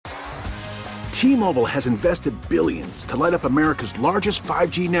T-Mobile has invested billions to light up America's largest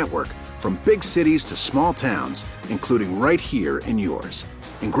 5G network, from big cities to small towns, including right here in yours.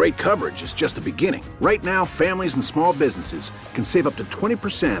 And great coverage is just the beginning. Right now, families and small businesses can save up to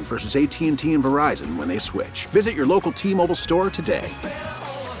 20% versus AT&T and Verizon when they switch. Visit your local T-Mobile store today.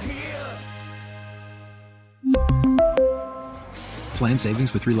 Plan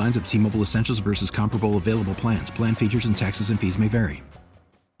savings with 3 lines of T-Mobile Essentials versus comparable available plans. Plan features and taxes and fees may vary.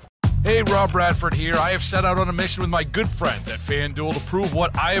 Hey, Rob Bradford here. I have set out on a mission with my good friends at FanDuel to prove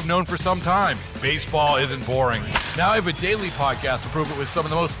what I have known for some time. Baseball isn't boring. Now I have a daily podcast to prove it with some of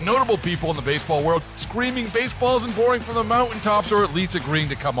the most notable people in the baseball world, screaming baseball isn't boring from the mountaintops, or at least agreeing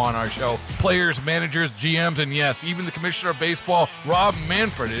to come on our show. Players, managers, GMs, and yes, even the commissioner of baseball, Rob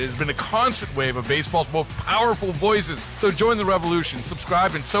Manfred. It has been a constant wave of baseball's most powerful voices. So join the revolution.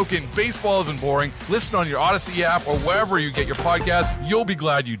 Subscribe and soak in Baseball Isn't Boring. Listen on your Odyssey app or wherever you get your podcasts. You'll be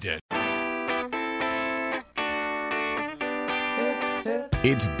glad you did.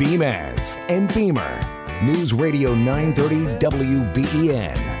 It's Beamaz and Beamer. News Radio 930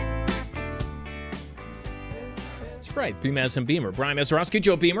 WBEN. That's right, Beamaz and Beamer. Brian Mazeroski,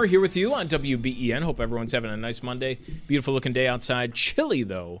 Joe Beamer here with you on WBEN. Hope everyone's having a nice Monday. Beautiful looking day outside. Chilly,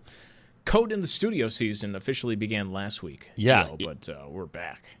 though. Code in the Studio season officially began last week. Yeah. But we're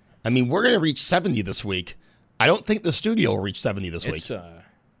back. I mean, we're going to reach 70 this week. I don't think the studio will reach 70 this week.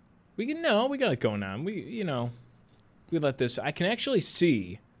 We got it going on. We let this. I can actually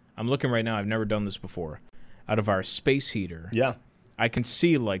see. I'm looking right now. I've never done this before. Out of our space heater. Yeah. I can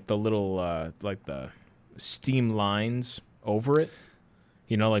see like the little like the steam lines over it.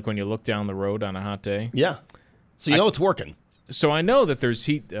 You know, like when you look down the road on a hot day. Yeah. So you know it's working. So I know that there's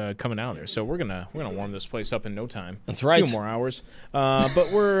heat coming out of there. So we're gonna warm this place up in no time. That's right. A few more hours.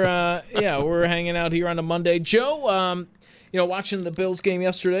 But we're we're hanging out here on a Monday. Joe, watching the Bills game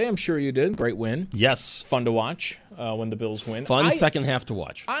yesterday, I'm sure you did. Great win. Yes. Fun to watch when the Bills win. Fun second half to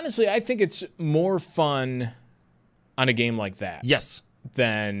watch. Honestly, I think it's more fun on a game like that. Yes.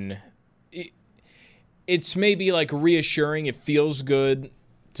 Than it's maybe like reassuring. It feels good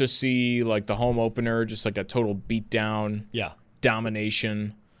to see like the home opener, just like a total beatdown. Yeah.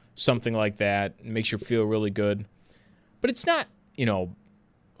 Domination, something like that. It makes you feel really good. But it's not,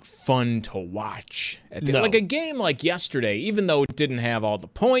 fun to watch. Like a game like yesterday, even though it didn't have all the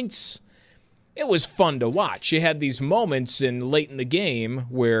points, it was fun to watch. You had these moments late in the game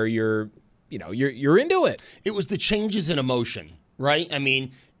where you're into it. It was the changes in emotion, right? I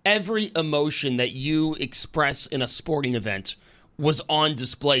mean, every emotion that you express in a sporting event was on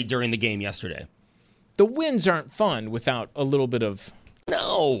display during the game yesterday. The wins aren't fun without a little bit of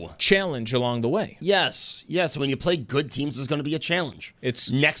challenge along the way. Yes. When you play good teams, there's going to be a challenge.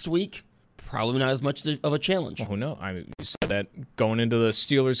 It's next week, probably not as much of a challenge. Well, who knows? You said that going into the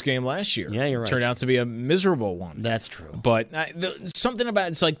Steelers game last year. Yeah, you're right. Turned out to be a miserable one. That's true. But something about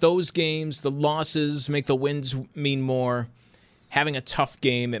it's like those games, the losses make the wins mean more. Having a tough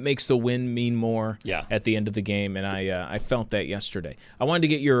game, it makes the win mean more at the end of the game, and I felt that yesterday. I wanted to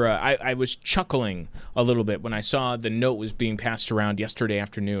get your I was chuckling a little bit when I saw the note was being passed around yesterday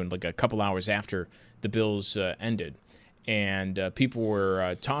afternoon, like a couple hours after the Bills ended, and people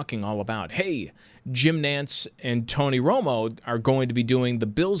were talking all about, hey, Jim Nantz and Tony Romo are going to be doing the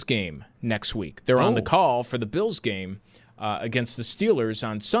Bills game next week. They're on the call for the Bills game against the Steelers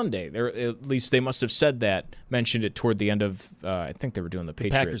on Sunday. At least they must have said that, mentioned it toward the end of, I think they were doing the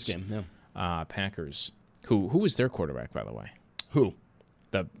Patriots. Packers game, yeah. Packers. Who was their quarterback, by the way? Who?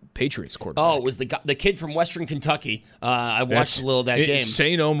 The Patriots quarterback. Oh, it was the kid from Western Kentucky. I watched a little of that game.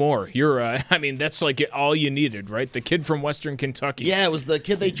 Say no more. That's like all you needed, right? The kid from Western Kentucky. Yeah, it was the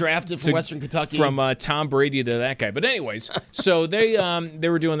kid they drafted from Western Kentucky. From Tom Brady to that guy. But anyways, so they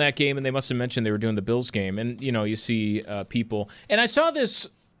were doing that game, and they must have mentioned they were doing the Bills game. And, you see people. And I saw this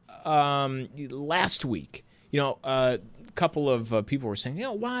last week. A couple of people were saying,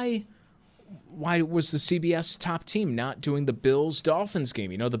 why was the CBS top team not doing the Bills-Dolphins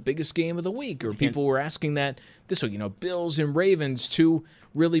game, the biggest game of the week? Or people were asking that this week, Bills and Ravens, two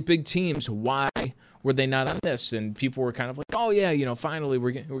really big teams. Why were they not on this? And people were kind of like, oh, yeah, finally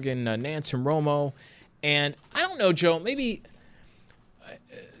we're getting Nantz and Romo. And I don't know, Joe, maybe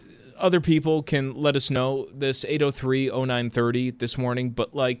other people can let us know this 803-0930 this morning.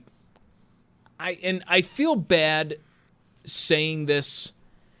 But, I feel bad saying this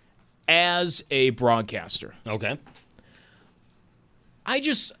as a broadcaster. Okay. I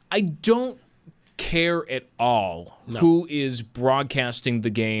don't care at all who is broadcasting the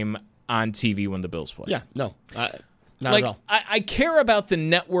game on TV when the Bills play. Yeah, no. Not at all. I care about the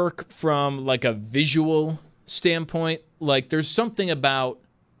network from a visual standpoint. There's something about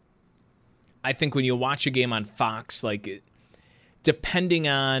I think when you watch a game on Fox, like depending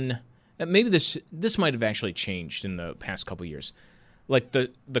on maybe this might have actually changed in the past couple years. Like the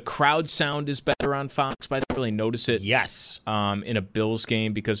crowd sound is better on Fox, but I don't really notice it. Yes. In a Bills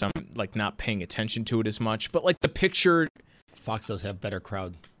game because I'm like not paying attention to it as much. But like the picture, Fox does have better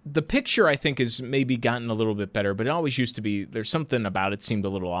crowd. The picture I think has maybe gotten a little bit better, but it always used to be. There's something about it seemed a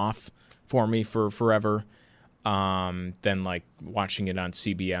little off for me for forever. Than like watching it on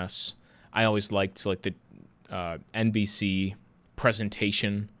CBS. I always liked like the NBC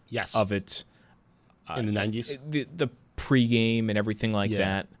presentation of it in the 90s. The pregame and everything like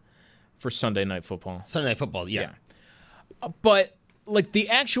that for Sunday Night Football. Sunday Night Football, yeah. But like the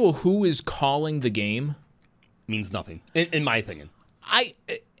actual who is calling the game means nothing, in my opinion.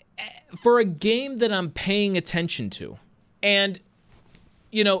 For a game that I'm paying attention to, and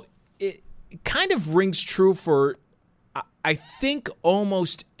you know, it kind of rings true for I think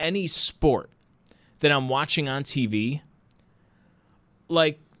almost any sport that I'm watching on TV.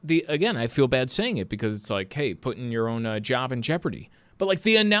 Like again, I feel bad saying it because it's like, hey, putting your own job in jeopardy. But like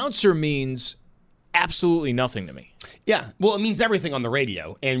the announcer means absolutely nothing to me. Yeah, well, it means everything on the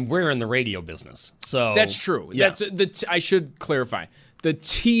radio, and we're in the radio business, so that's true. Yeah. I should clarify. The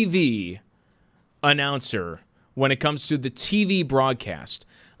TV announcer, when it comes to the TV broadcast,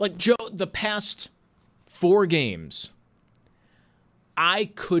 like Joe, the past 4 games,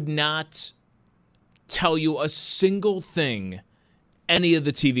 I could not tell you a single thing any of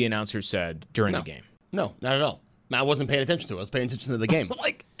the TV announcers said during the game. No, not at all. I wasn't paying attention to it. I was paying attention to the game.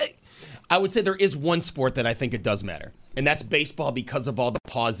 I would say there is one sport that I think it does matter, and that's baseball because of all the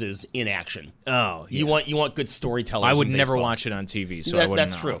pauses in action. Oh, yeah. You want good storytellers. I would in never baseball. watch it on TV, so I wouldn't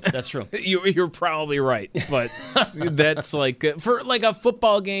That's know. true. That's true. You're probably right, but that's like for like a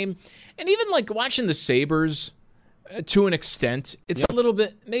football game, and even like watching the Sabres to an extent. It's a little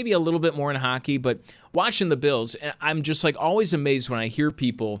bit, maybe a little bit more in hockey, but watching the Bills, I'm just like always amazed when I hear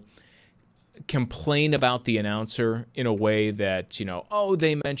people complain about the announcer in a way that, you know, oh,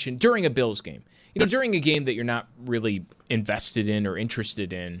 they mentioned during a Bills game. You know, during a game that you're not really invested in or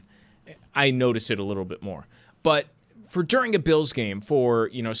interested in, I notice it a little bit more. But for during a Bills game, for,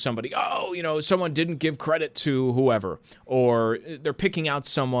 you know, somebody, oh, you know, someone didn't give credit to whoever, or they're picking out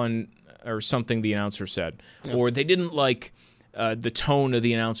someone or something the announcer said, or they didn't like the tone of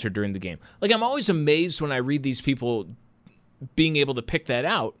the announcer during the game. Like, I'm always amazed when I read these people being able to pick that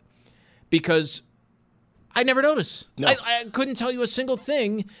out, because I never notice. No. I couldn't tell you a single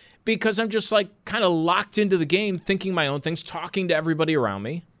thing because I'm just like kind of locked into the game, thinking my own things, talking to everybody around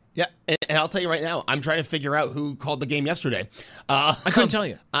me. Yeah, and I'll tell you right now, I'm trying to figure out who called the game yesterday. I couldn't tell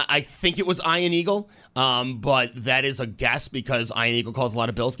you. I think it was Ian Eagle, but that is a guess because Ian Eagle calls a lot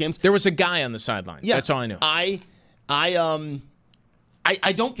of Bills games. There was a guy on the sideline. Yeah, that's all I knew. I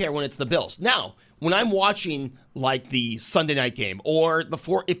don't care when it's the Bills. Now, when I'm watching like the Sunday night game or if the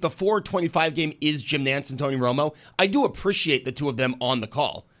 4:25 game is Jim Nantz and Tony Romo, I do appreciate the two of them on the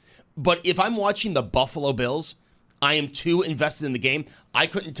call. But if I'm watching the Buffalo Bills, I am too invested in the game. I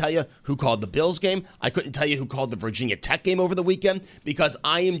couldn't tell you who called the Bills game. I couldn't tell you who called the Virginia Tech game over the weekend because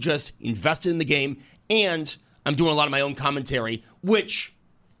I am just invested in the game and I'm doing a lot of my own commentary, which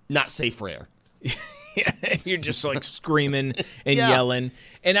not safe for air. You're just like screaming and yelling.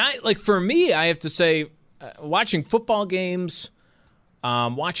 And for me, I have to say, watching football games,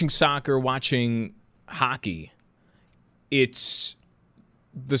 watching soccer, watching hockey, it's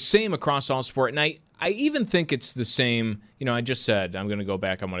the same across all sport. And I even think it's the same, you know, I just said, I'm going to go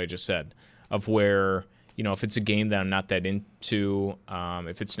back on what I just said, of where, you know, if it's a game that I'm not that into,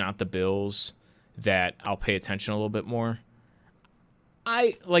 if it's not the Bills, that I'll pay attention a little bit more.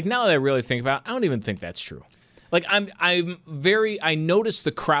 Now that I really think about it, I don't even think that's true. Like, I notice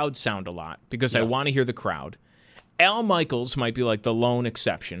the crowd sound a lot because I want to hear the crowd. Al Michaels might be like the lone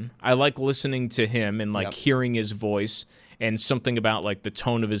exception. I like listening to him and hearing his voice and something about like the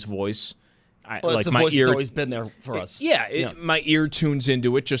tone of his voice. It's the voice that's always been there for us. My ear tunes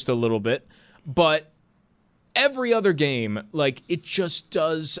into it just a little bit. But every other game, like, it just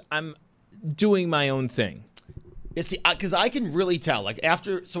does, I'm doing my own thing. You see, because I can really tell. Like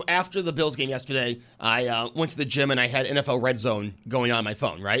after the Bills game yesterday, I went to the gym and I had NFL Red Zone going on my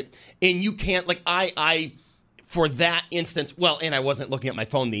phone, right? And you can't I for that instance. Well, and I wasn't looking at my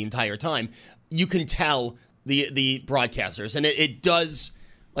phone the entire time. You can tell the broadcasters, and it does.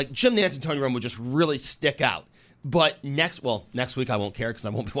 Like Jim Nantz and Tony Romo just really stick out. But next week I won't care because I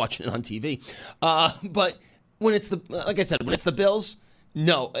won't be watching it on TV. But when it's when it's the Bills.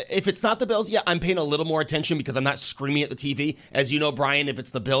 No, if it's not the Bills, I'm paying a little more attention because I'm not screaming at the TV. As you know, Brian, if it's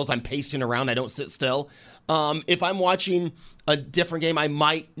the Bills, I'm pacing around. I don't sit still. If I'm watching a different game, I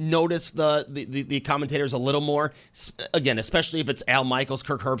might notice the commentators a little more. Again, especially if it's Al Michaels,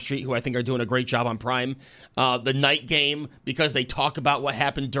 Kirk Herbstreit, who I think are doing a great job on Prime. The night game, because they talk about what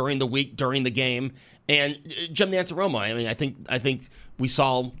happened during the week, during the game. And Jim Nantz and Romo. I mean, I think we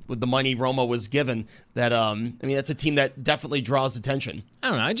saw with the money Romo was given that. That's a team that definitely draws attention. I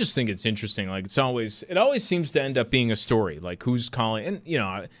don't know. I just think it's interesting. Like it always seems to end up being a story. Like who's calling,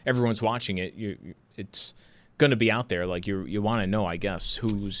 and everyone's watching it. It's going to be out there. Like you want to know, I guess,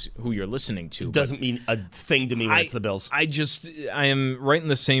 who you're listening to. It doesn't mean a thing to me when it's the Bills. I am right in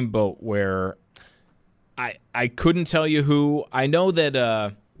the same boat where I couldn't tell you who. I know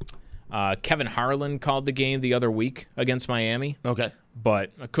that Kevin Harlan called the game the other week against Miami. Okay.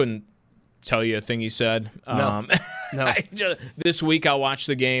 But I couldn't tell you a thing he said. No. This week I'll watch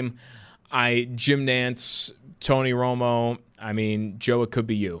the game. Jim Nantz, Tony Romo. I mean, Joe, it could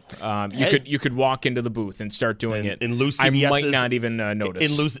be you. You could walk into the booth and start doing it. In Lou CBS's, I might not even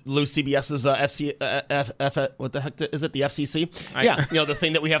notice. In Lou CBS's what the heck is it? The FCC? The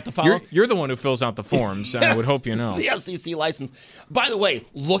thing that we have to follow. You're the one who fills out the forms. I would hope you know. The FCC license. By the way,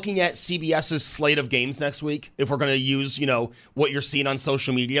 looking at CBS's slate of games next week, if we're going to use what you're seeing on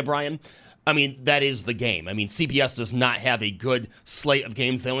social media, Brian. I mean, that is the game. I mean, CBS does not have a good slate of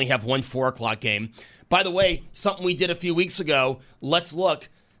games. They only have one 4:00 game. By the way, something we did a few weeks ago, let's look.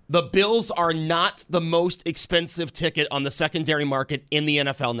 The Bills are not the most expensive ticket on the secondary market in the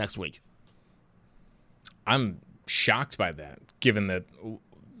NFL next week. I'm shocked by that, given that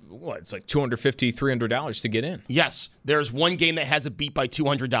it's like $250, $300 to get in. Yes, there's one game that has it beat by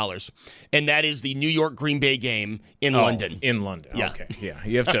 $200, and that is the New York Green Bay game in London. In London, yeah. Okay, yeah.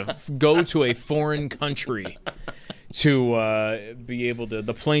 You have to go to a foreign country to be able to.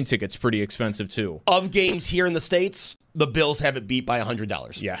 The plane ticket's pretty expensive too. Of games here in the States, the Bills have it beat by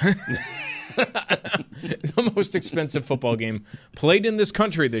 $100. Yeah. The most expensive football game played in this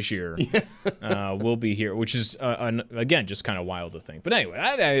country this year will be here, which is, again, just kind of wild to think. But anyway,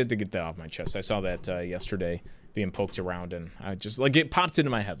 I had to get that off my chest. I saw that yesterday being poked around, and I just, it popped into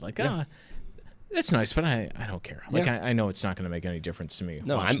my head. That's nice, but I don't care. I know it's not going to make any difference to me.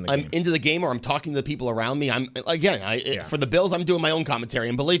 No, I'm into the game, or I'm talking to the people around me. For the Bills, I'm doing my own commentary,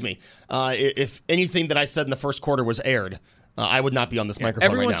 and believe me, if anything that I said in the first quarter was aired, I would not be on this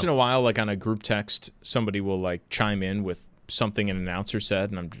microphone every once now. in a while, on a group text, somebody will chime in with something an announcer said,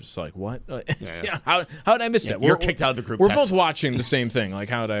 and I'm just like, what? How did I miss that? You're kicked out of the group text. We're both watching the same thing.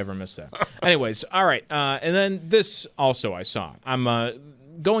 How did I ever miss that? Anyways, all right. And then this also I saw. I'm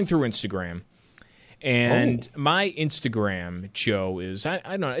going through Instagram. And my Instagram, Joe, is, I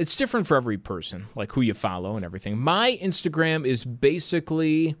don't know, it's different for every person, who you follow and everything. My Instagram is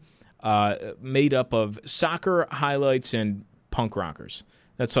basically made up of soccer highlights and punk rockers.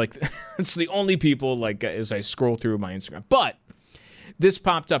 That's it's the only people, as I scroll through my Instagram. But this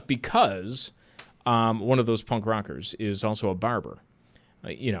popped up because one of those punk rockers is also a barber.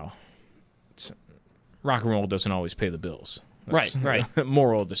 Rock and roll doesn't always pay the bills. That's right.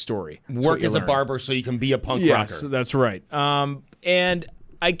 Moral of the story. Work as a barber so you can be a punk rocker. Yes, that's right. And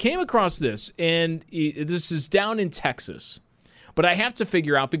I came across this, and this is down in Texas. But I have to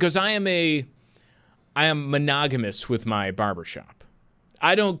figure out, because I am monogamous with my barbershop.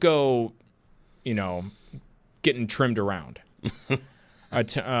 I don't go, getting trimmed around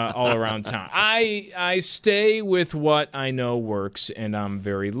all around town. I stay with what I know works, and I'm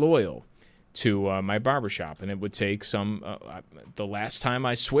very loyal to my barbershop. And it would take the last time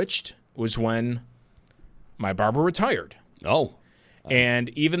I switched was when my barber retired. Oh. And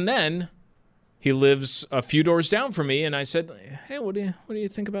even then, he lives a few doors down from me, and I said, hey, what do you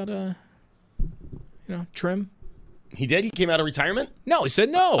think about trim? He did? He came out of retirement? No, he said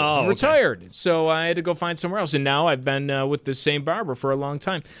no. I'm retired. Okay. So I had to go find somewhere else. And now I've been with the same barber for a long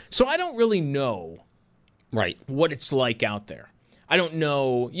time. So I don't really know what it's like out there. I don't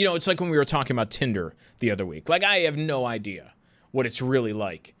know. It's like when we were talking about Tinder the other week. I have no idea what it's really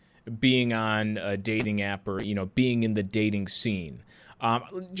like being on a dating app or, being in the dating scene.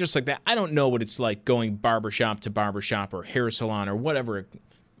 Just like that. I don't know what it's like going barbershop to barbershop or hair salon or whatever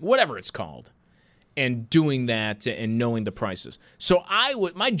it's called, and doing that and knowing the prices. So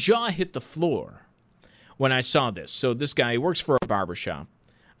my jaw hit the floor when I saw this. So this guy works for a barbershop,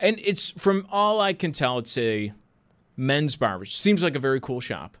 and it's, from all I can tell, it's a men's barbershop. Seems like a very cool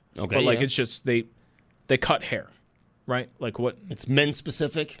shop. Okay. But it's just they cut hair. Right? What? It's men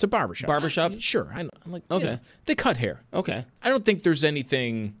specific? It's a barbershop. Barbershop? Sure. I'm like, okay. Yeah, they cut hair. Okay. I don't think there's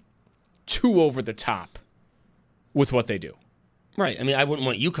anything too over the top with what they do. Right. I mean, I wouldn't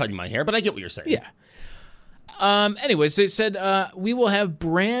want you cutting my hair, but I get what you're saying. Yeah. Anyways, they said we will have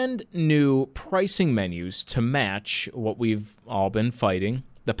brand new pricing menus to match what we've all been fighting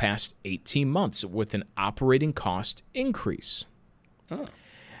the past 18 months with an operating cost increase. Oh.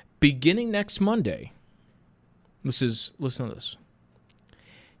 Beginning next Monday, listen to this.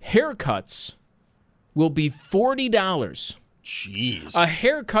 Haircuts will be $40. Jeez. A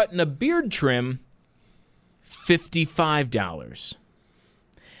haircut and a beard trim, $55.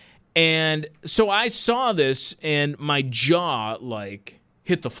 And so I saw this and my jaw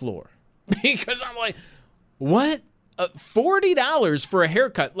hit the floor because I'm like, what? $40 for a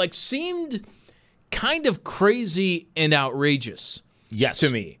haircut seemed kind of crazy and outrageous. Yes.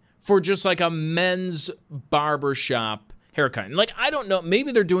 To me for just a men's barbershop haircut. And I don't know,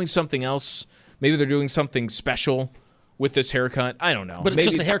 maybe they're doing something else. Maybe they're doing something special with this haircut. I don't know. But it's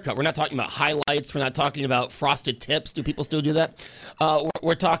just a haircut. We're not talking about highlights. We're not talking about frosted tips. Do people still do that?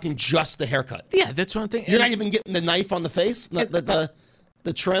 We're talking just the haircut. Yeah, that's what I'm thinking. You're not even getting the knife on the face?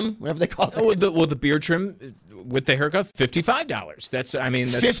 The trim, whatever they call it. The beard trim with the haircut, $55. That's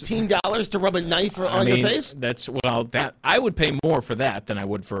 $15 to rub a knife on your face? That I would pay more for that than I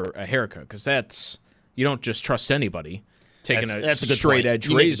would for a haircut because you don't just trust anybody taking that's a good straight point. edge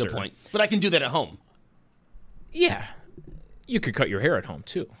you razor. Make a good point. But I can do that at home. Yeah. You could cut your hair at home,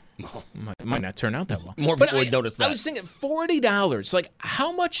 too. Might not turn out that well. More people would notice that. I was thinking $40.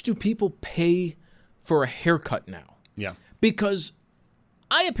 How much do people pay for a haircut now? Yeah. Because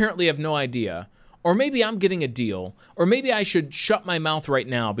I apparently have no idea, or maybe I'm getting a deal, or maybe I should shut my mouth right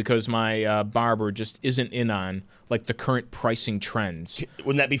now because my barber just isn't in on the current pricing trends.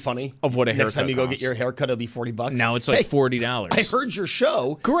 Wouldn't that be funny? Of what a haircut Next time you go costs. get your haircut, it'll be $40. Now it's $40. I heard your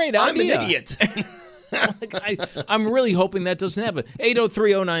show. Great idea. I'm an idiot. I'm really hoping that doesn't happen.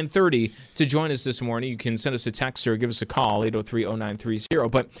 803-0930 to join us this morning. You can send us a text or give us a call, 803-0930.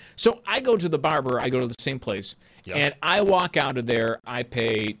 But so I go to the barber. I go to the same place. Yep. And I walk out of there. I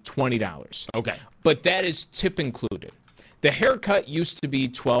pay $20. Okay. But that is tip included. The haircut used to be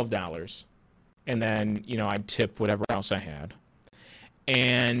 $12. And then, I'd tip whatever else I had.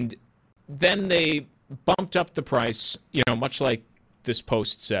 And then they bumped up the price, much like this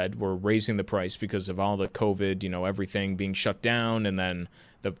post said, we're raising the price because of all the COVID, everything being shut down, and then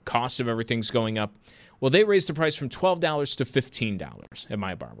the cost of everything's going up. Well, they raised the price from $12 to $15 at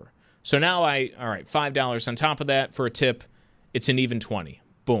my barber. So now $5 on top of that for a tip. It's an even 20.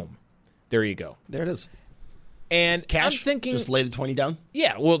 Boom. There you go. There it is. And cash? I'm thinking, just lay the 20 down?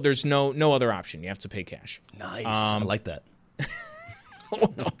 Yeah, well, there's no other option. You have to pay cash. Nice. I like that.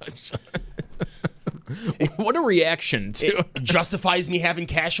 What a reaction to it justifies me having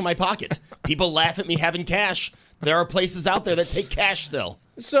cash in my pocket. People laugh at me having cash. There are places out there that take cash still.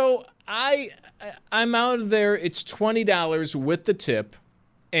 So I'm out of there. It's $20 with the tip,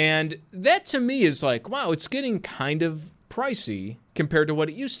 and that to me is wow, it's getting kind of pricey compared to what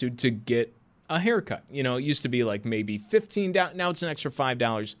it used to get a haircut. It used to be maybe $15. Now it's an extra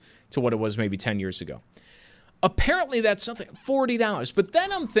 $5 to what it was maybe 10 years ago. Apparently that's something, $40. But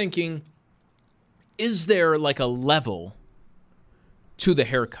then I'm thinking, is there a level to the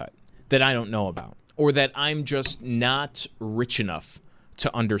haircut that I don't know about, or that I'm just not rich enough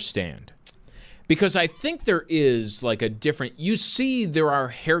to understand? Because I think there is a different, you see there are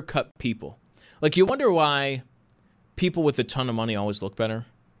haircut people. You wonder why people with a ton of money always look better.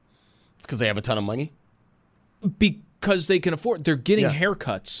 It's because they have a ton of money? Because they can afford, they're getting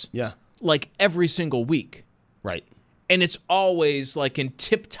haircuts every single week. Right. And it's always in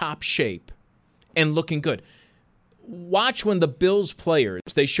tip-top shape and looking good. Watch when the Bills players,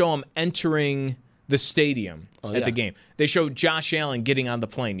 they show them entering the stadium at the game. They show Josh Allen getting on the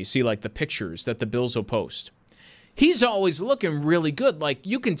plane. You see the pictures that the Bills will post. He's always looking really good.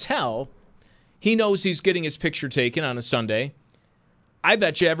 You can tell he knows he's getting his picture taken on a Sunday. I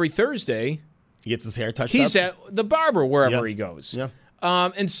bet you every Thursday he gets his hair touched he's up. At the barber wherever he goes. Yeah.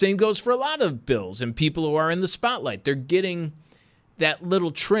 And same goes for a lot of Bills and people who are in the spotlight. They're getting that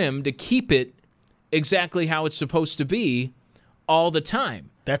little trim to keep it exactly how it's supposed to be all the time.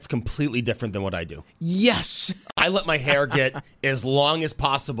 That's completely different than what I do. Yes. I let my hair get as long as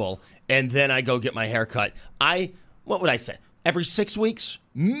possible, and then I go get my hair cut. What would I say? Every 6 weeks?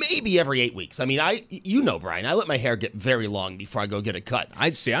 Maybe every 8 weeks. I mean, Brian, I let my hair get very long before I go get it cut. I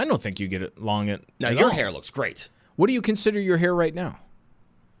don't think you get it long at Now, at your all. hair looks great. What do you consider your hair right now?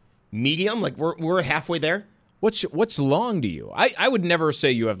 Medium? We're halfway there? What's long to you? I would never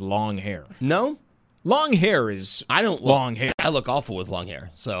say you have long hair. No? Long hair is long hair. I look awful with long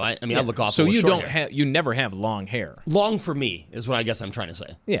hair. So I look awful so with you short don't hair. you never have long hair. Long for me is what I guess I'm trying to say.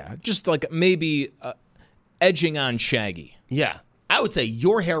 Yeah, just maybe edging on shaggy. Yeah. I would say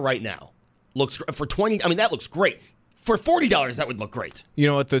your hair right now looks for $20. I mean, that looks great. For $40, that would look great. You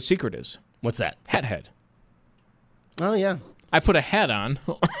know what the secret is? What's that? Head. Oh yeah. I put a hat on.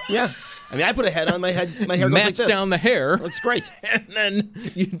 Yeah. I mean, I put a hat on, my hair goes like Mats this. down the hair. Looks great. And then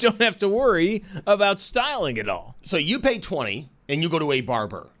you don't have to worry about styling it all. So you pay $20 and you go to a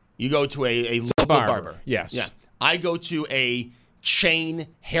barber. You go to a local barber. Yes. Yeah. I go to a chain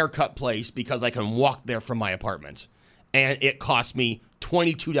haircut place because I can walk there from my apartment. And it costs me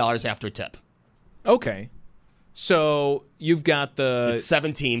 $22 after tip. Okay. So you've got It's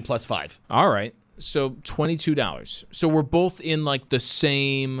 $17 plus $5. All right. So $22. So we're both in like the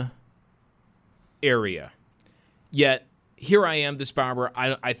same area. Yet here I am, this barber.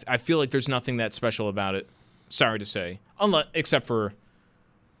 I feel like there's nothing that special about it. Sorry to say, except for,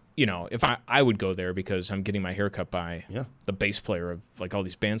 if I would go there because I'm getting my hair cut by the bass player of like all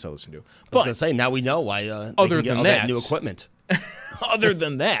these bands I listen to. But I was gonna say, now we know why. Other can get than all that new equipment. Other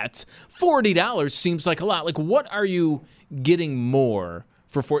than that, $40 seems like a lot. Like, what are you getting more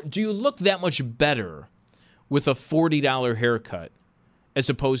for $40? Do you look that much better with a $40 haircut as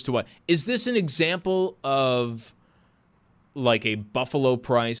opposed to what? Is this an example of like a Buffalo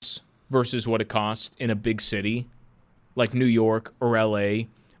price versus what it costs in a big city like New York or LA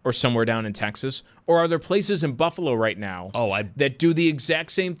or somewhere down in Texas? Or are there places in Buffalo right now that do the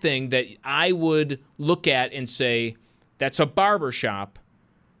exact same thing that I would look at and say, that's a barber shop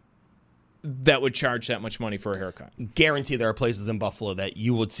that would charge that much money for a haircut? Guarantee there are places in Buffalo that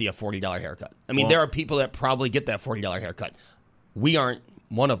you would see a $40 haircut. I mean, there are people that probably get that $40 haircut. We aren't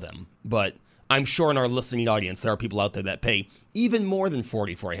one of them, but I'm sure in our listening audience there are people out there that pay even more than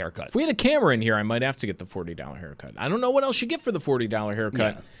 $40 for a haircut. If we had a camera in here, I might have to get the $40 haircut. I don't know what else you get for the $40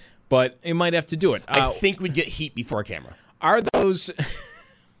 haircut, but you might have to do it. I think we'd get heat before a camera. Are those...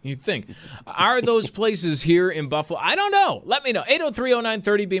 You'd think. Are those places here in Buffalo? I don't know. Let me know.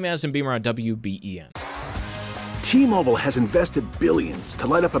 803-0930, BMAS and Beamer on WBEN. T-Mobile has invested billions to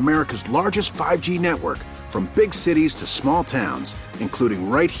light up America's largest 5G network, from big cities to small towns,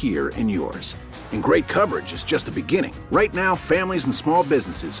 including right here in yours. And great coverage is just the beginning. Right now, families and small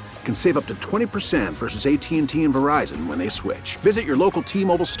businesses can save up to 20% versus AT&T and Verizon when they switch. Visit your local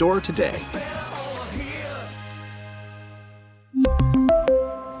T-Mobile store today.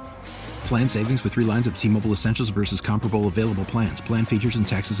 Plan savings with 3 lines of T-Mobile Essentials versus comparable available plans. Plan features and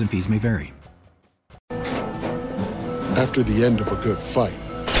taxes and fees may vary. After the end of a good fight,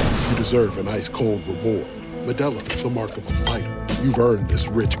 you deserve an ice-cold reward. Modelo is the mark of a fighter. You've earned this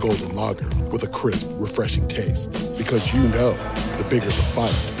rich golden lager with a crisp, refreshing taste. Because you know, the bigger the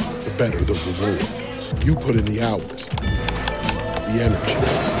fight, the better the reward. You put in the hours, the energy,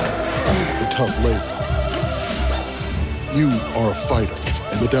 the tough labor. You are a fighter,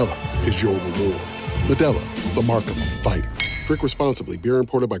 and Modelo is your reward. Modelo, the mark of a fighter. Drink responsibly. Beer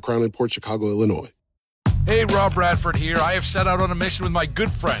imported by Crown Imports, Chicago, Illinois. Hey, Rob Bradford here. I have set out on a mission with my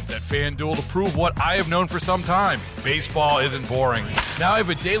good friends at FanDuel to prove what I have known for some time. Baseball isn't boring. Now I have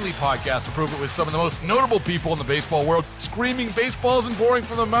a daily podcast to prove it with some of the most notable people in the baseball world, screaming baseball isn't boring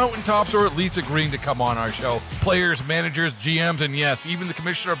from the mountaintops, or at least agreeing to come on our show. Players, managers, GMs, and yes, even the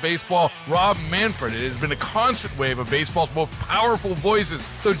commissioner of baseball, Rob Manfred. It has been a constant wave of baseball's most powerful voices.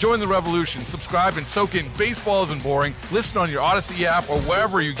 So join the revolution. Subscribe and soak in Baseball Isn't Boring. Listen on your Odyssey app or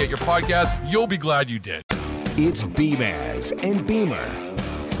wherever you get your podcasts. You'll be glad you did. It's Beamaz and Beamer.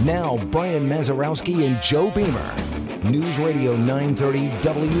 Now, Brian Mazurowski and Joe Beamer. News Radio 930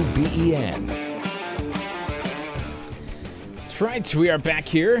 WBEN. That's right. We are back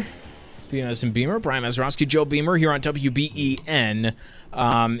here. Beamaz and Beamer. Brian Mazurowski, Joe Beamer here on WBEN.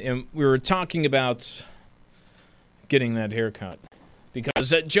 And we were talking about getting that haircut.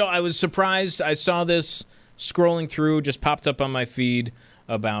 Because, Joe, I was surprised. I saw this scrolling through, just popped up on my feed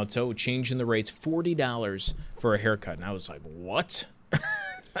about, changing the rates, $40 for a haircut. And I was like, what?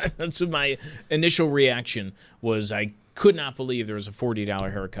 That's what my initial reaction was. I could not believe there was a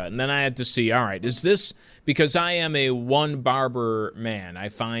 $40 haircut. And then I had to see, all right, is this, because I am a one-barber man. I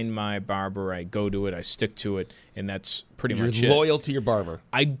find my barber, I go to it, I stick to it, and that's pretty much it. You're loyal to your barber.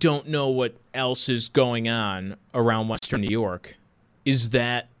 I don't know what else is going on around Western New York. Is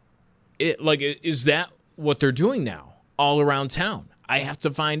that it? Like, is that what they're doing now all around town? I have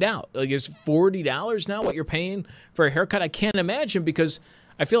to find out. Like, is $40 now what you're paying for a haircut? I can't imagine, because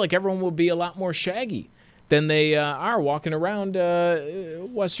I feel like everyone will be a lot more shaggy than they are walking around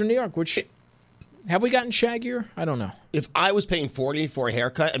Western New York, which, have we gotten shaggier? I don't know. If I was paying $40 for a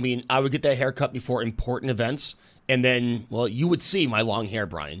haircut, I mean, I would get that haircut before important events, and then, well, you would see my long hair,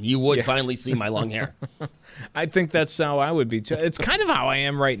 Brian. You would finally see my long hair. I think that's how I would be, too. It's kind of how I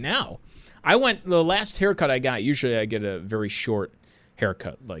am right now. The last haircut I got, usually I get a very short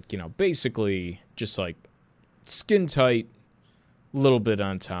haircut. Like, basically just like skin tight, little bit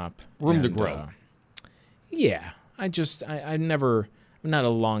on top. Room to grow. Yeah. I'm not a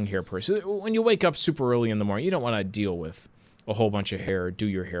long hair person. When you wake up super early in the morning, you don't want to deal with a whole bunch of hair, do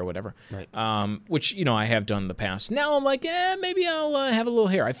your hair, whatever. Right. Which, I have done in the past. Now I'm like, maybe I'll have a little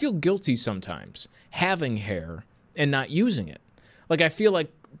hair. I feel guilty sometimes having hair and not using it. Like, I feel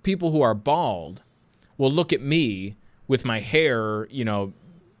like people who are bald will look at me with my hair,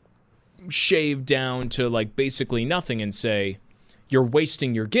 shaved down to like basically nothing and say, you're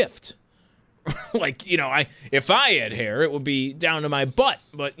wasting your gift. Like, if I had hair, it would be down to my butt.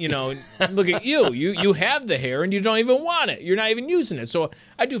 But, look at you. You have the hair and you don't even want it. You're not even using it. So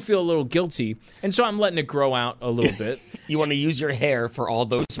I do feel a little guilty. And so I'm letting it grow out a little bit. You want to use your hair for all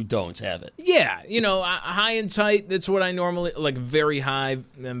those who don't have it. Yeah. High and tight, that's what I normally, like very high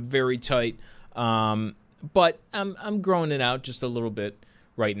and very tight. But I'm growing it out just a little bit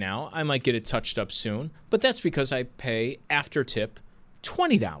right now. I might get it touched up soon. But that's because I pay after tip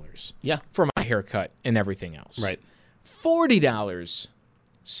 $20 for my haircut and everything else. Right. $40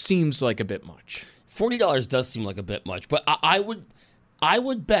 seems like a bit much. $40 does seem like a bit much, but I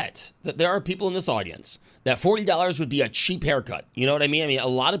would bet that there are people in this audience that $40 would be a cheap haircut. You know what I mean? I mean, a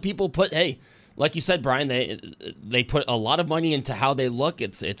lot of people like you said, Brian, they put a lot of money into how they look.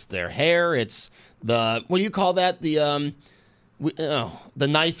 It's their hair. It's what do you call that? The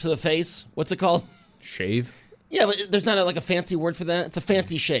knife to the face. What's it called? Shave. Yeah, but there's not a fancy word for that. It's a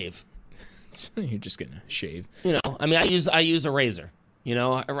fancy shave. You're just gonna shave. I mean, I use a razor.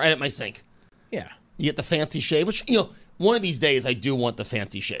 Right at my sink. Yeah. You get the fancy shave, which one of these days I do want the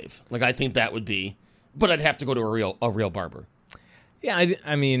fancy shave. Like, I think that would be, but I'd have to go to a real barber. Yeah,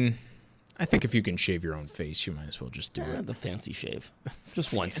 I mean, I think if you can shave your own face, you might as well just do it. The fancy shave,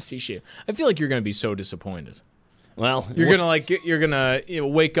 just once. Fancy shave. I feel like you're gonna be so disappointed. Well, you're gonna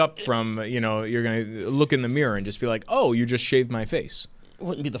wake up from, you're gonna look in the mirror and just be like, oh, you just shaved my face.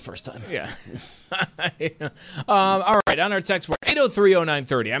 Wouldn't be the first time. Yeah. All right, on our text board,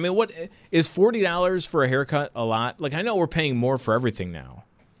 8030930. I mean, what is $40 for a haircut a lot? Like, I know we're paying more for everything now,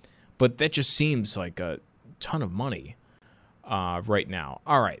 but that just seems like a ton of money right now.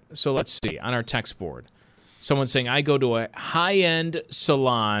 All right, so let's see. On our text board, someone's saying, I go to a high-end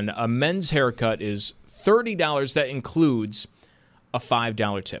salon. A men's haircut is $30. That includes a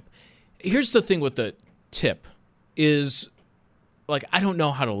 $5 tip. Here's the thing with the tip is, like, I don't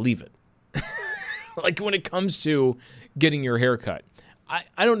know how to leave it. Like, when it comes to getting your haircut,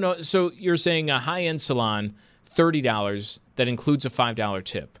 I don't know. So you're saying a high-end salon, $30, that includes a $5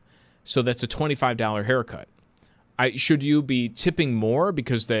 tip. So that's a $25 haircut. Should you be tipping more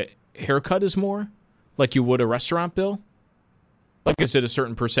because the haircut is more, like you would a restaurant bill? Like, is it a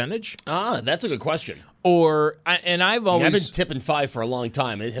certain percentage? That's a good question. I've been tipping $5 for a long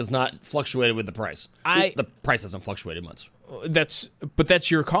time. It has not fluctuated with the price. The price hasn't fluctuated much. But that's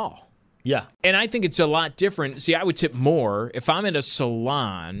your call. Yeah. And I think it's a lot different. See, I would tip more if I'm at a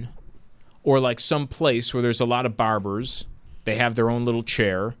salon or like some place where there's a lot of barbers. They have their own little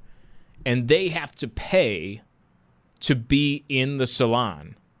chair, and they have to pay to be in the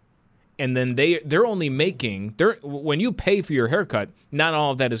salon. And then they're only making, when you pay for your haircut, not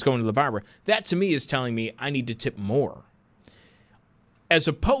all of that is going to the barber. That to me is telling me I need to tip more. As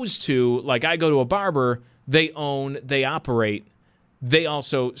opposed to, like, I go to a barber, they own, they operate, they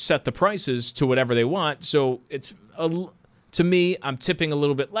also set the prices to whatever they want. So to me, I'm tipping a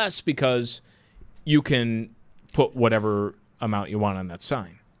little bit less because you can put whatever amount you want on that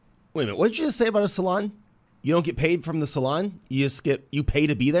sign. Wait a minute, what did you just say about a salon? You don't get paid from the salon? You pay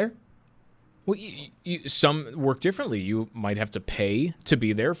to be there? Well, some work differently. You might have to pay to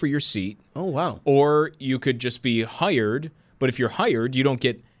be there for your seat. Oh, wow. Or you could just be hired. But if you're hired, you don't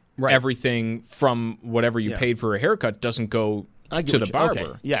get everything from whatever you paid for a haircut doesn't go to the barber.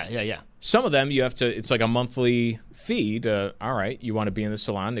 Okay. Yeah. Some of them, it's like a monthly fee to, all right, you want to be in the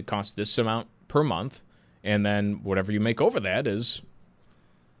salon. It costs this amount per month. And then whatever you make over that is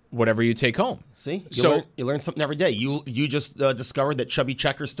whatever you take home. See? You learn something every day. You just discovered that Chubby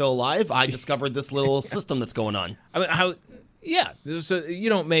Checker's still alive. I discovered this little system that's going on. I mean, you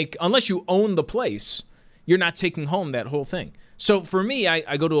don't make, unless you own the place, you're not taking home that whole thing. So for me,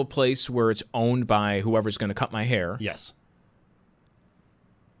 I go to a place where it's owned by whoever's going to cut my hair. Yes.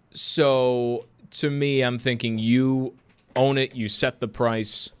 So to me, I'm thinking you own it, you set the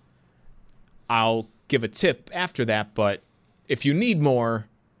price. I'll give a tip after that, but if you need more,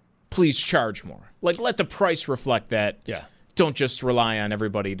 please charge more. Like, let the price reflect that. Yeah. Don't just rely on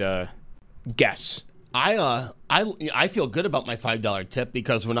everybody to guess. I feel good about my $5 tip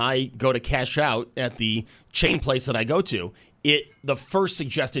because when I go to cash out at the chain place that I go to, the first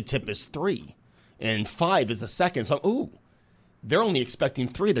suggested tip is $3, and $5 is the second. So, they're only expecting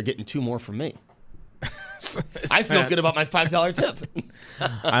 $3. They're getting $2 more from me. I feel good about my $5 tip.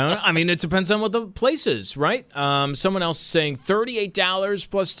 I don't know. I mean, it depends on what the place is, right? Someone else is saying $38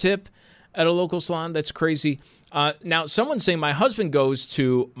 plus tip at a local salon. That's crazy. Now, someone's saying my husband goes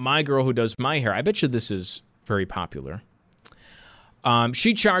to my girl who does my hair. I bet you this is very popular.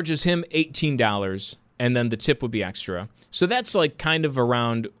 She charges him $18, and then the tip would be extra. So that's like kind of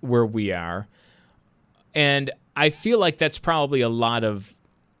around where we are. And I feel like that's probably a lot of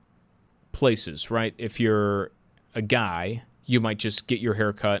places, right? If you're a guy, you might just get your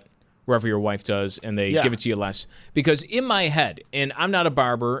hair cut wherever your wife does, and they give it to you less. Because in my head, and I'm not a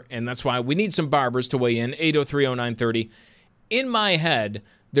barber, and that's why we need some barbers to weigh in, 803-0930. In my head,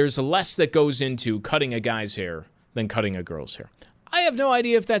 there's less that goes into cutting a guy's hair than cutting a girl's hair. I have no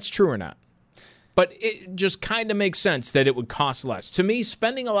idea if that's true or not. But it just kind of makes sense that it would cost less. To me,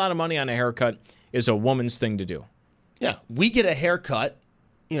 spending a lot of money on a haircut is a woman's thing to do. Yeah, we get a haircut.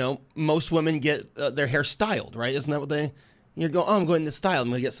 Most women get their hair styled, right? Isn't that what they? You go, I'm going to style. I'm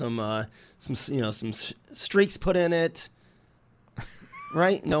going to get some streaks put in it.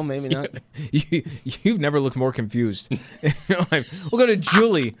 Right? No, maybe not. You've never looked more confused. We'll go to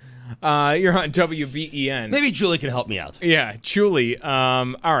Julie. You're on WBEN. Maybe Julie can help me out. Yeah, Julie.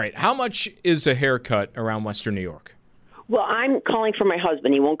 All right. How much is a haircut around Western New York? Well, I'm calling for my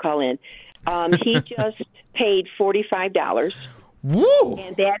husband. He won't call in. He just paid $45. Woo!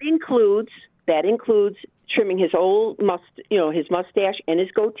 And that includes trimming his his mustache and his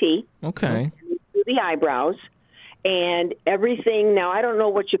goatee. Okay. The eyebrows and everything. Now I don't know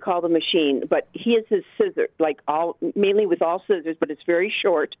what you call the machine, but he has his scissor, mainly with all scissors, but it's very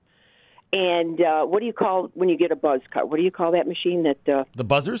short. And what do you call when you get a buzz cut? What do you call that machine that? The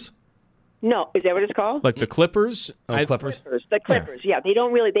buzzers? No, is that what it's called? Like the clippers? Clippers. The clippers. Yeah, they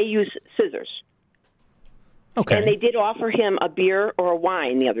don't really. They use scissors. Okay. And they did offer him a beer or a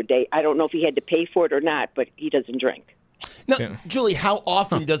wine the other day. I don't know if he had to pay for it or not, but he doesn't drink. Now, Julie, how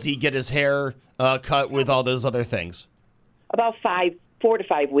often does he get his hair cut with all those other things? About 4 to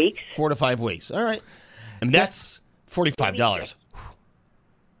 5 weeks. 4 to 5 weeks. All right. And that's $45.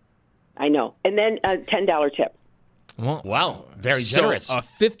 I know. And then a $10 tip. Well, wow. Very generous. So a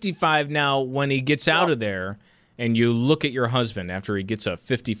 $55 now when he gets out of there and you look at your husband after he gets a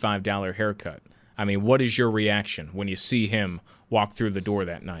 $55 haircut. I mean, what is your reaction when you see him walk through the door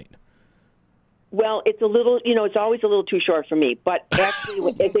that night? Well, it's a little, it's always a little too short for me. But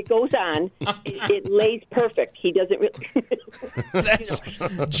actually, as it goes on, it lays perfect. He doesn't really.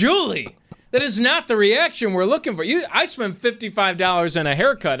 Julie, that is not the reaction we're looking for. I spent $55 on a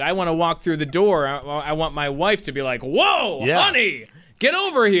haircut. I want to walk through the door. I want my wife to be like, whoa, honey, get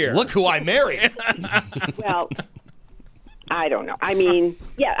over here. Look who I married. Well, I don't know. I mean,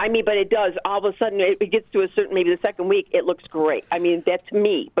 but it does. All of a sudden, it gets to a certain, maybe the second week, it looks great. I mean, that's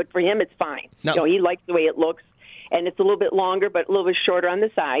me. But for him, it's fine. No. He likes the way it looks. And it's a little bit longer, but a little bit shorter on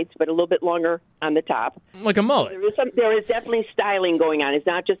the sides, but a little bit longer on the top. Like a mullet. There is definitely styling going on. It's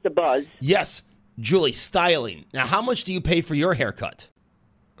not just a buzz. Yes. Julie, styling. Now, how much do you pay for your haircut?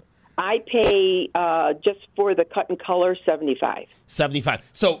 I pay just for the cut and color, $75. $75.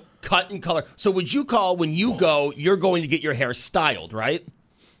 So cut and color. So would you call when you go, you're going to get your hair styled, right?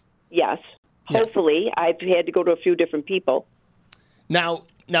 Yes. Hopefully. I've had to go to a few different people. Now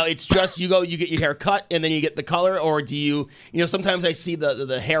it's just you go, you get your hair cut, and then you get the color, or do you sometimes I see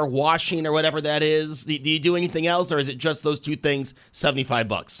the hair washing or whatever that is. Do you do anything else, or is it just those two things,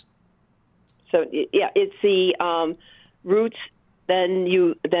 $75? So, it's the roots. Then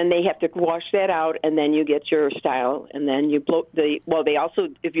they have to wash that out, and then you get your style, and then you blow they also,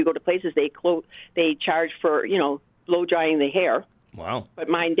 if you go to places, they charge for blow drying the hair. Wow! But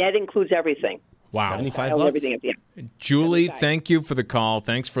mine, that includes everything. Wow, $75. Everything at the end. Julie, thank you for the call.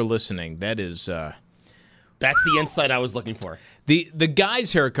 Thanks for listening. That is that's the insight I was looking for. The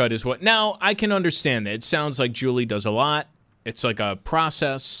guy's haircut is what. Now I can understand that. It sounds like Julie does a lot. It's like a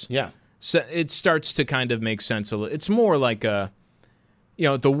process. Yeah. So it starts to kind of make sense. It's more like a.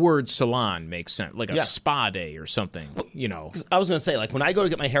 The word salon makes sense, like a spa day or something, I was going to say, like, when I go to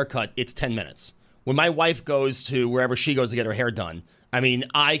get my hair cut, it's 10 minutes. When my wife goes to wherever she goes to get her hair done, I mean,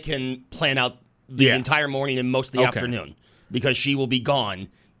 I can plan out the entire morning and most of the afternoon because she will be gone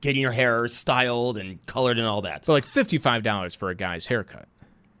getting her hair styled and colored and all that. So, like, $55 for a guy's haircut.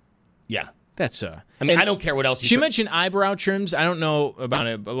 Yeah. That's I mean, I don't care what else she mentioned eyebrow trims. I don't know about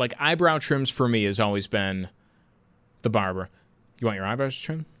it, but, like, eyebrow trims for me has always been the barber. You want your eyebrows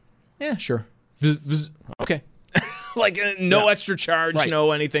trimmed? Yeah, sure. Okay. Like no extra charge,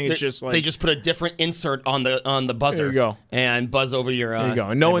 no anything. It's just like they just put a different insert on the buzzer. There you go. And buzz over your. There you go.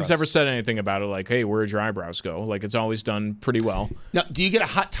 And no one's ever said anything about it. Like, hey, where'd your eyebrows go? Like it's always done pretty well. Now, do you get a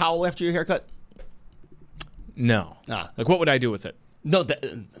hot towel after your haircut? No. Like what would I do with it? No,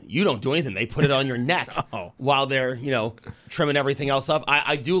 you don't do anything. They put it on your neck while they're, trimming everything else up.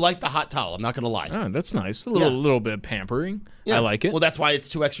 I do like the hot towel. I'm not going to lie. Oh, that's nice. A little bit of pampering. Yeah. I like it. Well, that's why it's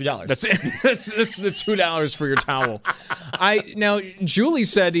 $2 extra. That's it. That's the $2 for your towel. Now, Julie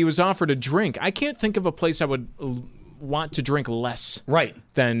said he was offered a drink. I can't think of a place I would want to drink less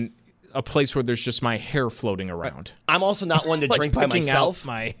than a place where there's just my hair floating around. I'm also not one to drink by myself.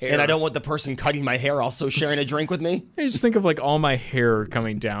 My hair. And I don't want the person cutting my hair also sharing a drink with me. I just think of all my hair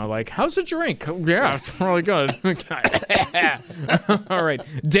coming down. Like, how's the drink? Yeah, it's really good. All right.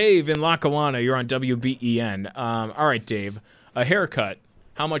 Dave in Lackawanna, you're on WBEN. All right, Dave. A haircut,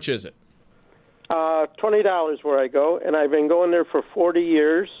 how much is it? $20 where I go, and I've been going there for 40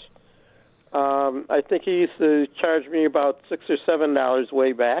 years. I think he used to charge me about $6 or $7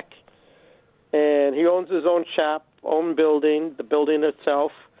 way back. And he owns his own shop, own building, the building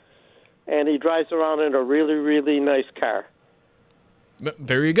itself, and he drives around in a really, really nice car.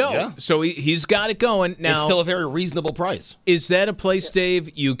 There you go. Yeah. So he's got it going. Now, it's still a very reasonable price. Is that a place,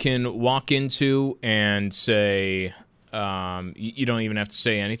 Dave, you can walk into and say, you don't even have to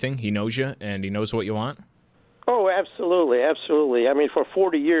say anything. He knows you, and he knows what you want? Oh, absolutely, absolutely. I mean, for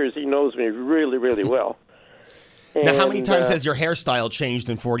 40 years, he knows me really, really well. Now, how many times has your hairstyle changed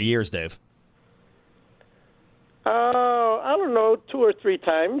in 40 years, Dave? I don't know, 2 or 3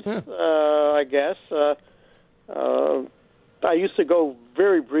 times, I guess. I used to go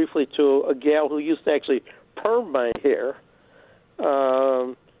very briefly to a gal who used to actually perm my hair.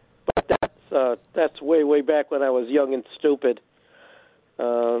 But that's way, way back when I was young and stupid.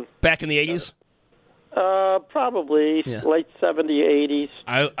 Back in the 80s? Probably late 70s,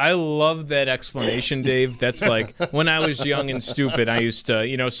 80s. I love that explanation, Dave. That's like when I was young and stupid, I used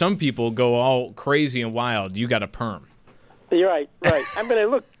to, some people go all crazy and wild. You got a perm. You're right. I mean, it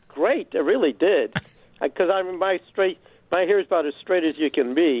looked great. It really did. Because my hair's about as straight as you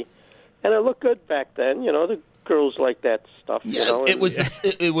can be. And it looked good back then. The girls like that stuff. Yeah, it was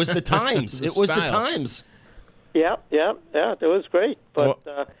the times. It was the times. Yeah, it was great. But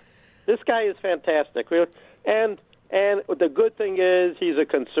this guy is fantastic. And the good thing is he's a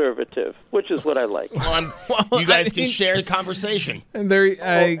conservative, which is what I like. You guys can share the conversation. And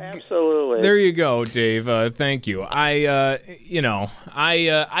absolutely. There you go, Dave. Thank you. I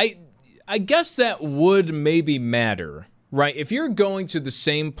guess that would maybe matter, right? If you're going to the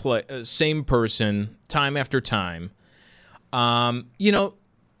same person time after time,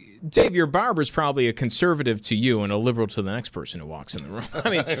 Dave, your barber's probably a conservative to you and a liberal to the next person who walks in the room. I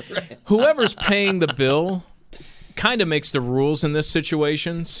mean, whoever's paying the bill kind of makes the rules in this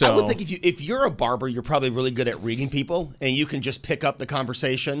situation. So I would think if you're a barber, you're probably really good at reading people, and you can just pick up the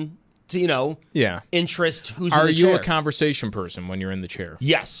conversation to, interest who's in the chair. Are you a conversation person when you're in the chair?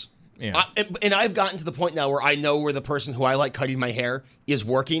 Yes. Yeah. And I've gotten to the point now where I know where the person who I like cutting my hair is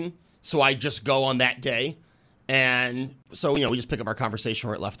working, so I just go on that day. And so, we just pick up our conversation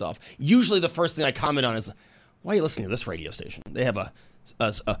where it left off. Usually the first thing I comment on is, why are you listening to this radio station? They have a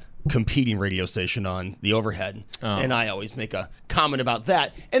competing radio station on the overhead. Oh. And I always make a comment about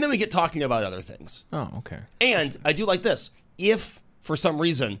that. And then we get talking about other things. Oh, okay. And I do like this. If, for some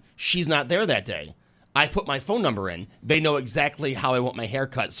reason, she's not there that day, I put my phone number in. They know exactly how I want my hair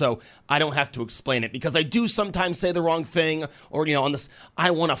cut, so I don't have to explain it, because I do sometimes say the wrong thing, or on this,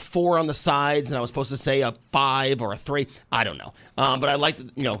 I want a 4 on the sides, and I was supposed to say a 5 or a 3. I don't know, but I like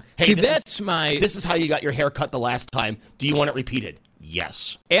hey, see, this is how you got your hair cut the last time. Do you want it repeated?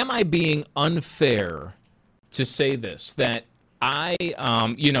 Yes. Am I being unfair to say this? That I,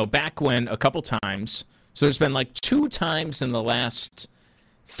 back when a couple times, so there's been like 2 times in the last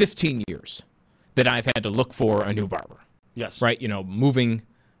 15 years. That I've had to look for a new barber. Yes. Right? Moving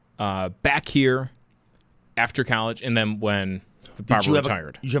back here after college, and then when the barber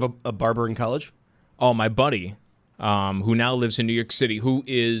retired. Did you have a barber in college? Oh, my buddy, who now lives in New York City, who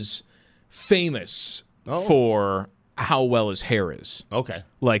is famous for how well his hair is. Okay.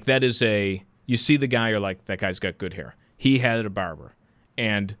 Like, that is you see the guy, you're like, that guy's got good hair. He had a barber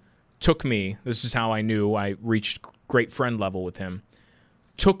and took me, this is how I knew I reached great friend level with him,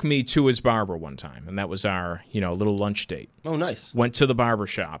 took me to his barber one time, and that was our, little lunch date. Oh, nice. Went to the barber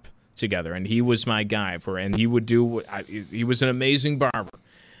shop together, and he was my guy and he would do, he was an amazing barber.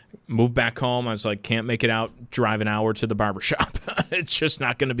 Moved back home, I was like, can't make it out, drive an hour to the barber shop. It's just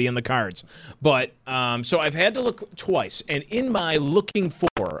not going to be in the cards. But, so I've had to look twice, and in my looking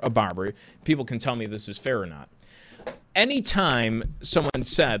for a barber, people can tell me this is fair or not. anytime someone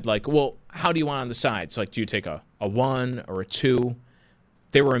said, like, well, how do you want on the sides? Like, do you take a 1 or a 2?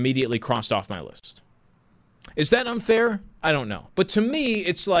 They were immediately crossed off my list. Is that unfair? I don't know. But to me,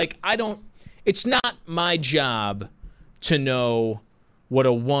 it's like, it's not my job to know what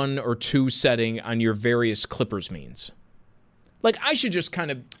a 1 or 2 setting on your various clippers means. Like, I should just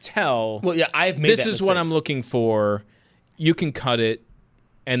kind of tell, well, yeah, I've made this is what I'm looking for. You can cut it.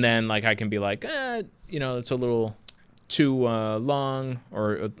 And then, like, I can be like, it's a little too long.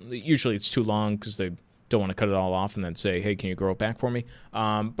 Or usually it's too long because they don't want to cut it all off and then say, hey, can you grow it back for me?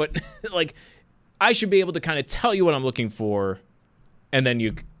 But, like, I should be able to kind of tell you what I'm looking for, and then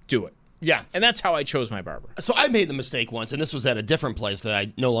you do it. Yeah. And that's how I chose my barber. So I made the mistake once, and this was at a different place that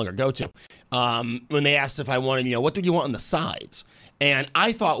I no longer go to, when they asked if I wanted, what did you want on the sides? And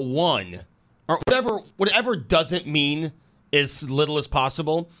I thought 1, or whatever doesn't mean as little as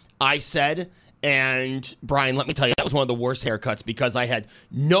possible, I said. And Brian, let me tell you, that was one of the worst haircuts because I had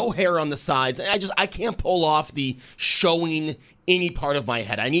no hair on the sides. And I can't pull off the showing any part of my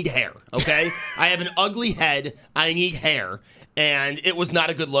head. I need hair, okay? I have an ugly head. I need hair. And it was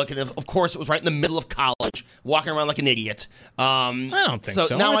not a good look. And of course, it was right in the middle of college, walking around like an idiot. I don't think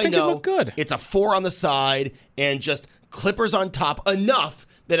so. Now I think know it looked good. It's a 4 on the side and just clippers on top, enough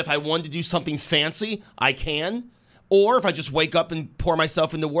that if I wanted to do something fancy, I can. Or if I just wake up and pour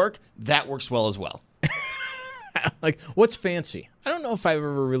myself into work, that works well as well. Like, what's fancy? I don't know if I've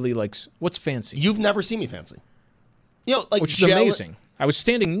ever really, what's fancy? You've never seen me fancy. Which is amazing. I was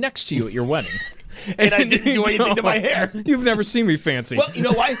standing next to you at your wedding. and I didn't do anything to my hair. You've never seen me fancy. Well, you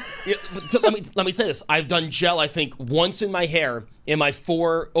know why? Let me say this. I've done gel, I think, once in my hair in my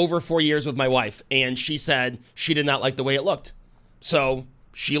over 4 years with my wife, and she said she did not like the way it looked. So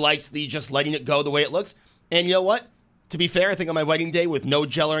she likes the just letting it go the way it looks. And you know what? To be fair, I think on my wedding day with no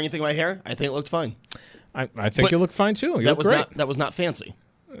gel or anything in my hair, I think it looked fine. I think you look fine too. You look great. That was not fancy.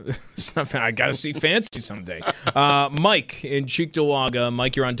 It's not. I got to see fancy someday. Mike in Cheektowaga.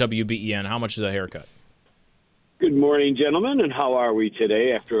 Mike, you're on WBEN. How much is a haircut? Good morning, gentlemen, and how are we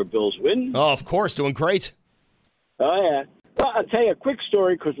today after a Bills win? Oh, of course, doing great. Oh, yeah. Well, I'll tell you a quick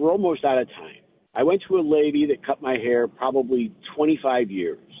story because we're almost out of time. I went to a lady that cut my hair probably 25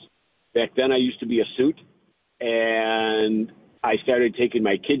 years. Back then, I used to be a suit. And I started taking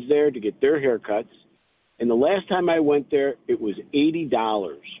my kids there to get their haircuts. And the last time I went there, it was $80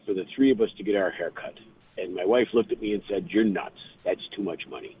 for the 3 of us to get our haircut. And my wife looked at me and said, "You're nuts. That's too much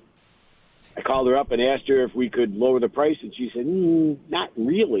money." I called her up and asked her if we could lower the price, and she said, "Not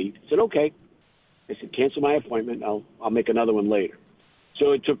really." I said, "Okay." I said, "Cancel my appointment. I'll make another one later."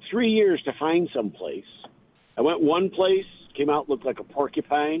 So it took 3 years to find some place. I went one place, came out, looked like a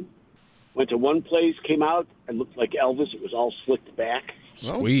porcupine. Went to one place, came out, and looked like Elvis. It was all slicked back.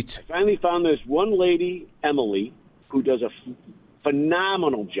 Sweet. I finally found this one lady, Emily, who does a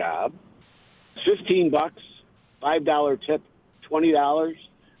phenomenal job. $15, $5 tip, $20,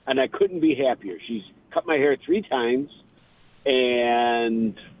 and I couldn't be happier. She's cut my hair 3 times,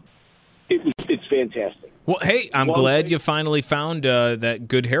 and it's fantastic. Well, hey, I'm glad you finally found that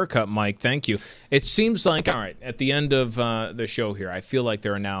good haircut, Mike. Thank you. It seems like, all right, at the end of the show here, I feel like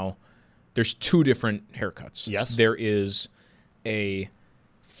there's 2 different haircuts. Yes. There is a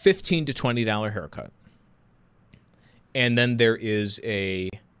 $15 to $20 haircut, and then there is a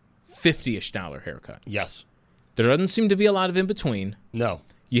 $50-ish haircut. Yes. There doesn't seem to be a lot of in between. No.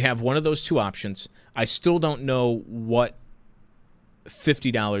 You have one of those 2 options. I still don't know what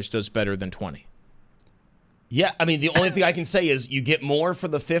 $50 does better than $20. Yeah, I mean, the only thing I can say is you get more for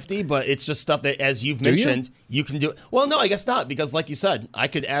the 50, but it's just stuff that, as you've mentioned, you can do. Well, no, I guess not, because like you said, I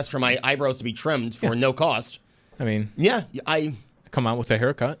could ask for my eyebrows to be trimmed for no cost. I mean, yeah, I come out with a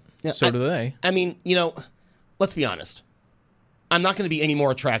haircut. Yeah, so do they. I mean, let's be honest. I'm not going to be any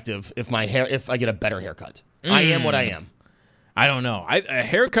more attractive if I get a better haircut. I am what I am. I don't know. A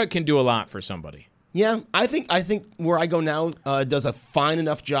haircut can do a lot for somebody. Yeah, I think where I go now does a fine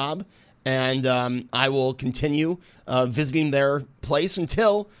enough job. And I will continue visiting their place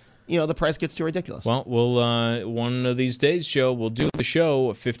until, the price gets too ridiculous. Well, we'll one of these days, Joe, we'll do the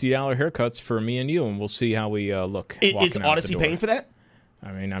show of $50 haircuts for me and you, and we'll see how we look. Is Odyssey paying for that?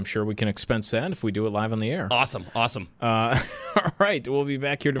 I mean, I'm sure we can expense that if we do it live on the air. Awesome. All right, we'll be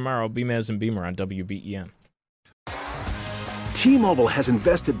back here tomorrow. Beamaz and Beamer on WBEN. T-Mobile has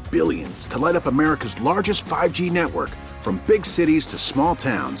invested billions to light up America's largest 5G network, from big cities to small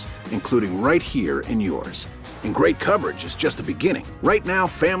towns, including right here in yours. And great coverage is just the beginning. Right now,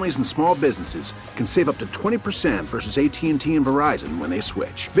 families and small businesses can save up to 20% versus AT&T and Verizon when they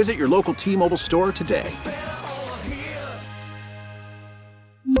switch. Visit your local T-Mobile store today.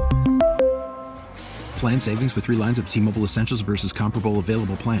 Plan savings with 3 lines of T-Mobile Essentials versus comparable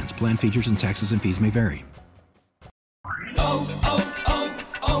available plans. Plan features and taxes and fees may vary.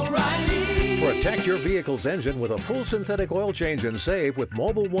 O'Reilly. Protect your vehicle's engine with a full synthetic oil change and save with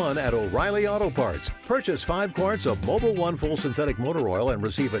Mobil 1 at O'Reilly Auto Parts. Purchase 5 quarts of Mobil 1 full synthetic motor oil and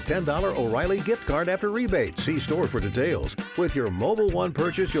receive a $10 O'Reilly gift card after rebate. See store for details. With your Mobil 1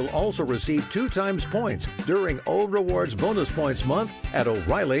 purchase, you'll also receive 2 times points during O Rewards Bonus Points Month at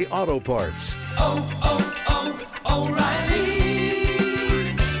O'Reilly Auto Parts.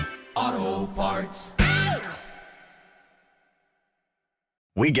 O'Reilly Auto Parts.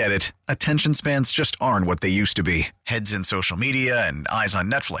 We get it. Attention spans just aren't what they used to be. Heads in social media and eyes on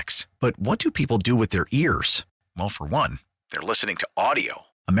Netflix. But what do people do with their ears? Well, for one, they're listening to audio.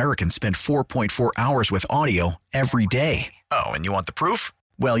 Americans spend 4.4 hours with audio every day. Oh, and you want the proof?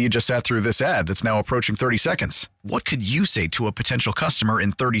 Well, you just sat through this ad that's now approaching 30 seconds. What could you say to a potential customer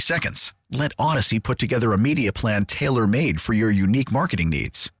in 30 seconds? Let Odyssey put together a media plan tailor-made for your unique marketing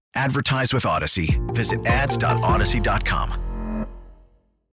needs. Advertise with Odyssey. Visit ads.odyssey.com.